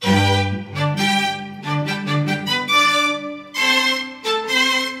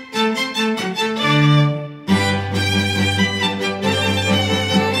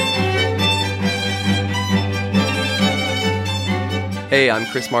Hey, I'm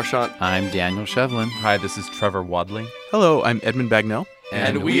Chris Marchant. I'm Daniel Shevlin. Hi, this is Trevor Wadley. Hello, I'm Edmund Bagnell.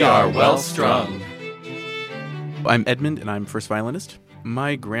 And we are Well-Strung. I'm Edmund, and I'm first violinist.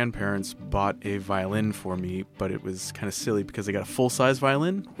 My grandparents bought a violin for me, but it was kind of silly because they got a full-size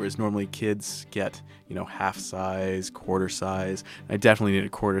violin, whereas normally kids get, half size, quarter size. I definitely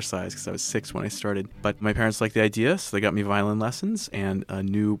needed quarter size because I was 6 when I started. But my parents liked the idea, so they got me violin lessons and a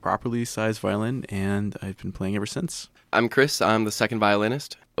new properly sized violin, and I've been playing ever since. I'm Chris. I'm the second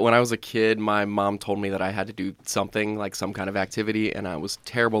violinist. When I was a kid, my mom told me that I had to do something, like some kind of activity, and I was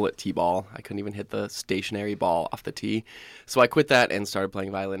terrible at t-ball. I couldn't even hit the stationary ball off the tee. So I quit that and started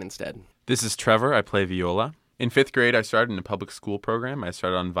playing violin instead. This is Trevor. I play viola. In 5th grade, I started in a public school program. I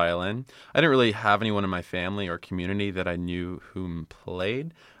started on violin. I didn't really have anyone in my family or community that I knew whom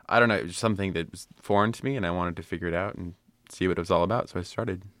played. I don't know, it was something that was foreign to me, and I wanted to figure it out and see what it was all about, so I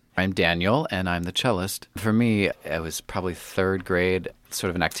started. I'm Daniel, and I'm the cellist. For me, it was probably 3rd grade. Sort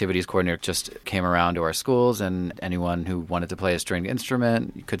of an activities coordinator just came around to our schools, and anyone who wanted to play a stringed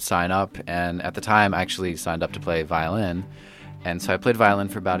instrument could sign up. And at the time, I actually signed up to play violin. And so I played violin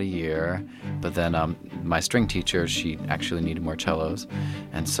for about a year, but then my string teacher, she actually needed more cellos.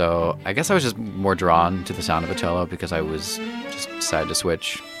 And so I guess I was just more drawn to the sound of a cello because I was just decided to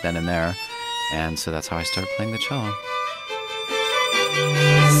switch then and there. And so that's how I started playing the cello.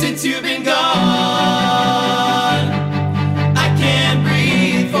 Since you've been gone, I can't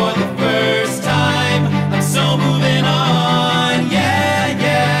breathe for the first time. I'm so moving on, yeah,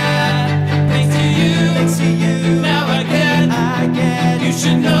 yeah. Thanks to you, now I get. You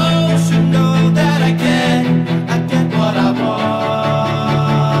should know that I get what I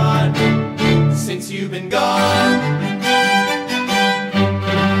want. Since you've been gone.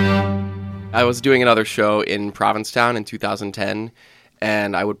 I was doing another show in Provincetown in 2010,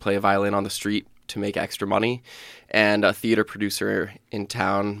 and I would play a violin on the street to make extra money. And a theater producer in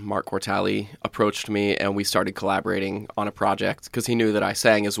town, Mark Cortali, approached me, and we started collaborating on a project because he knew that I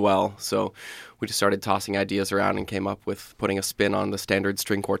sang as well. So we just started tossing ideas around and came up with putting a spin on the standard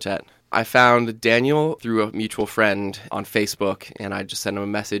string quartet. I found Daniel through a mutual friend on Facebook, and I just sent him a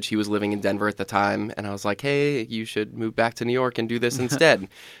message. He was living in Denver at the time, and I was like, hey, you should move back to New York and do this instead.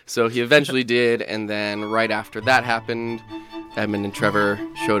 So he eventually did, and then right after that happened, Edmund and Trevor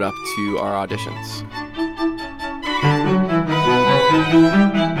showed up to our auditions.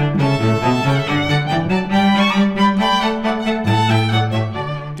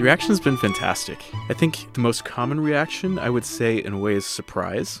 The reaction's been fantastic. I think the most common reaction, I would say, in a way, is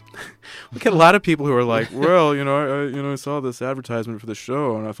surprise. We get a lot of people who are like, well, I saw this advertisement for the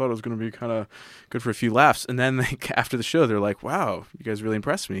show, and I thought it was going to be kind of good for a few laughs. And then after the show, they're like, wow, you guys really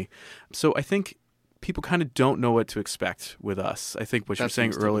impressed me. So I think people kind of don't know what to expect with us. I think what you were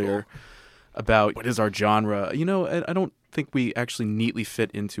saying earlier about what is our genre, I don't think we actually neatly fit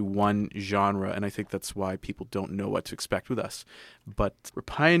into one genre, and I think that's why people don't know what to expect with us. But we're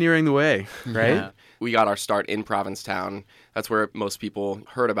pioneering the way, right? Yeah. We got our start in Provincetown. That's where most people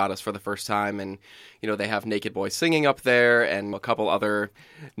heard about us for the first time, and they have Naked Boy Singing up there and a couple other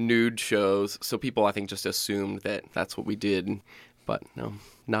nude shows. So people, I think, just assumed that that's what we did, but no,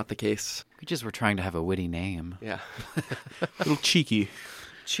 not the case. We just were trying to have a witty name. Yeah. A little cheeky.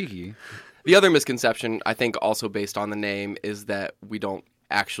 Cheeky. The other misconception, I think also based on the name, is that we don't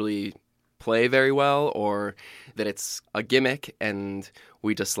actually play very well, or that it's a gimmick and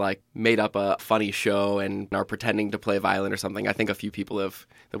we just made up a funny show and are pretending to play violin or something. I think a few people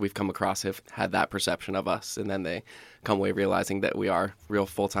that we've come across have had that perception of us, and then they come away realizing that we are real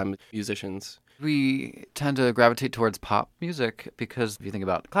full-time musicians. We tend to gravitate towards pop music because if you think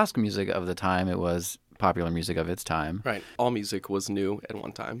about classical music of the time, it was popular music of its time. Right. All music was new at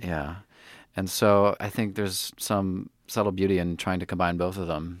one time. Yeah. And so I think there's some subtle beauty in trying to combine both of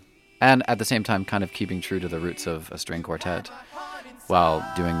them. And at the same time, kind of keeping true to the roots of a string quartet while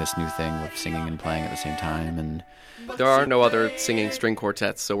doing this new thing of singing and playing at the same time. And there are no other singing string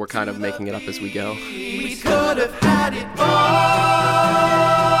quartets, so we're kind of making it up as we go. We could have had it all,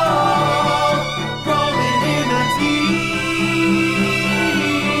 rolling in the deep.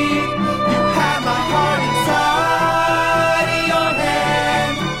 You had my heart inside your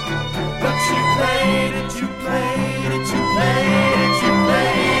hand, but you played it to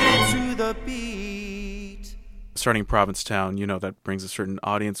the beat. Starting Provincetown, that brings a certain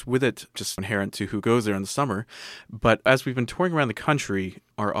audience with it, just inherent to who goes there in the summer. But as we've been touring around the country,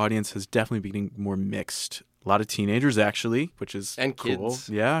 our audience has definitely been more mixed. A lot of teenagers, actually, which is and cool. Kids.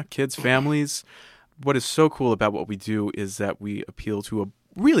 Yeah, kids, families. What is so cool about what we do is that we appeal to a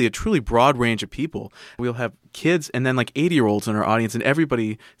truly broad range of people. We'll have kids and then 80-year-olds in our audience, and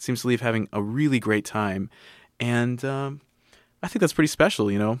everybody seems to leave having a really great time. And I think that's pretty special,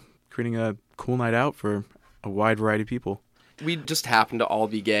 creating a cool night out for a wide variety of people. We just happened to all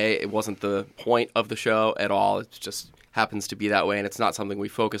be gay. It wasn't the point of the show at all. It just happens to be that way, and it's not something we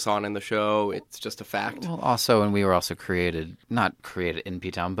focus on in the show. It's just a fact. Well, also, and we were also not created in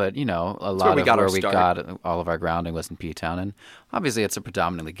P-Town, but, a lot of where we got all of our grounding was in P-Town, and obviously it's a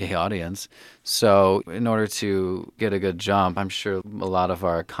predominantly gay audience. So in order to get a good jump, I'm sure a lot of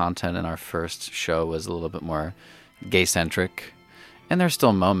our content in our first show was a little bit more gay-centric. And there's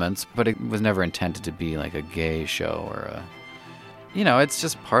still moments, but it was never intended to be like a gay show or it's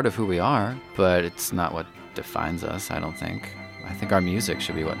just part of who we are, but it's not what defines us, I don't think. I think our music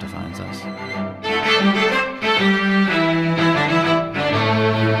should be what defines us.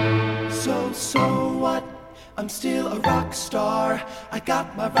 So what? I'm still a rock star. I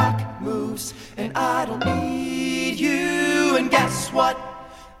got my rock moves, and I don't need you. And guess what?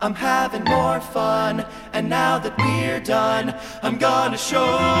 I'm having more fun, and now that we're done, I'm gonna show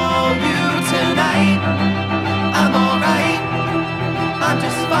you tonight. I'm alright, I'm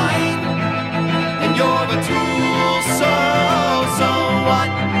just fine, and you're a tool, so what?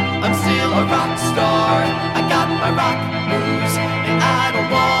 I'm still a rock star, I got my rock moves,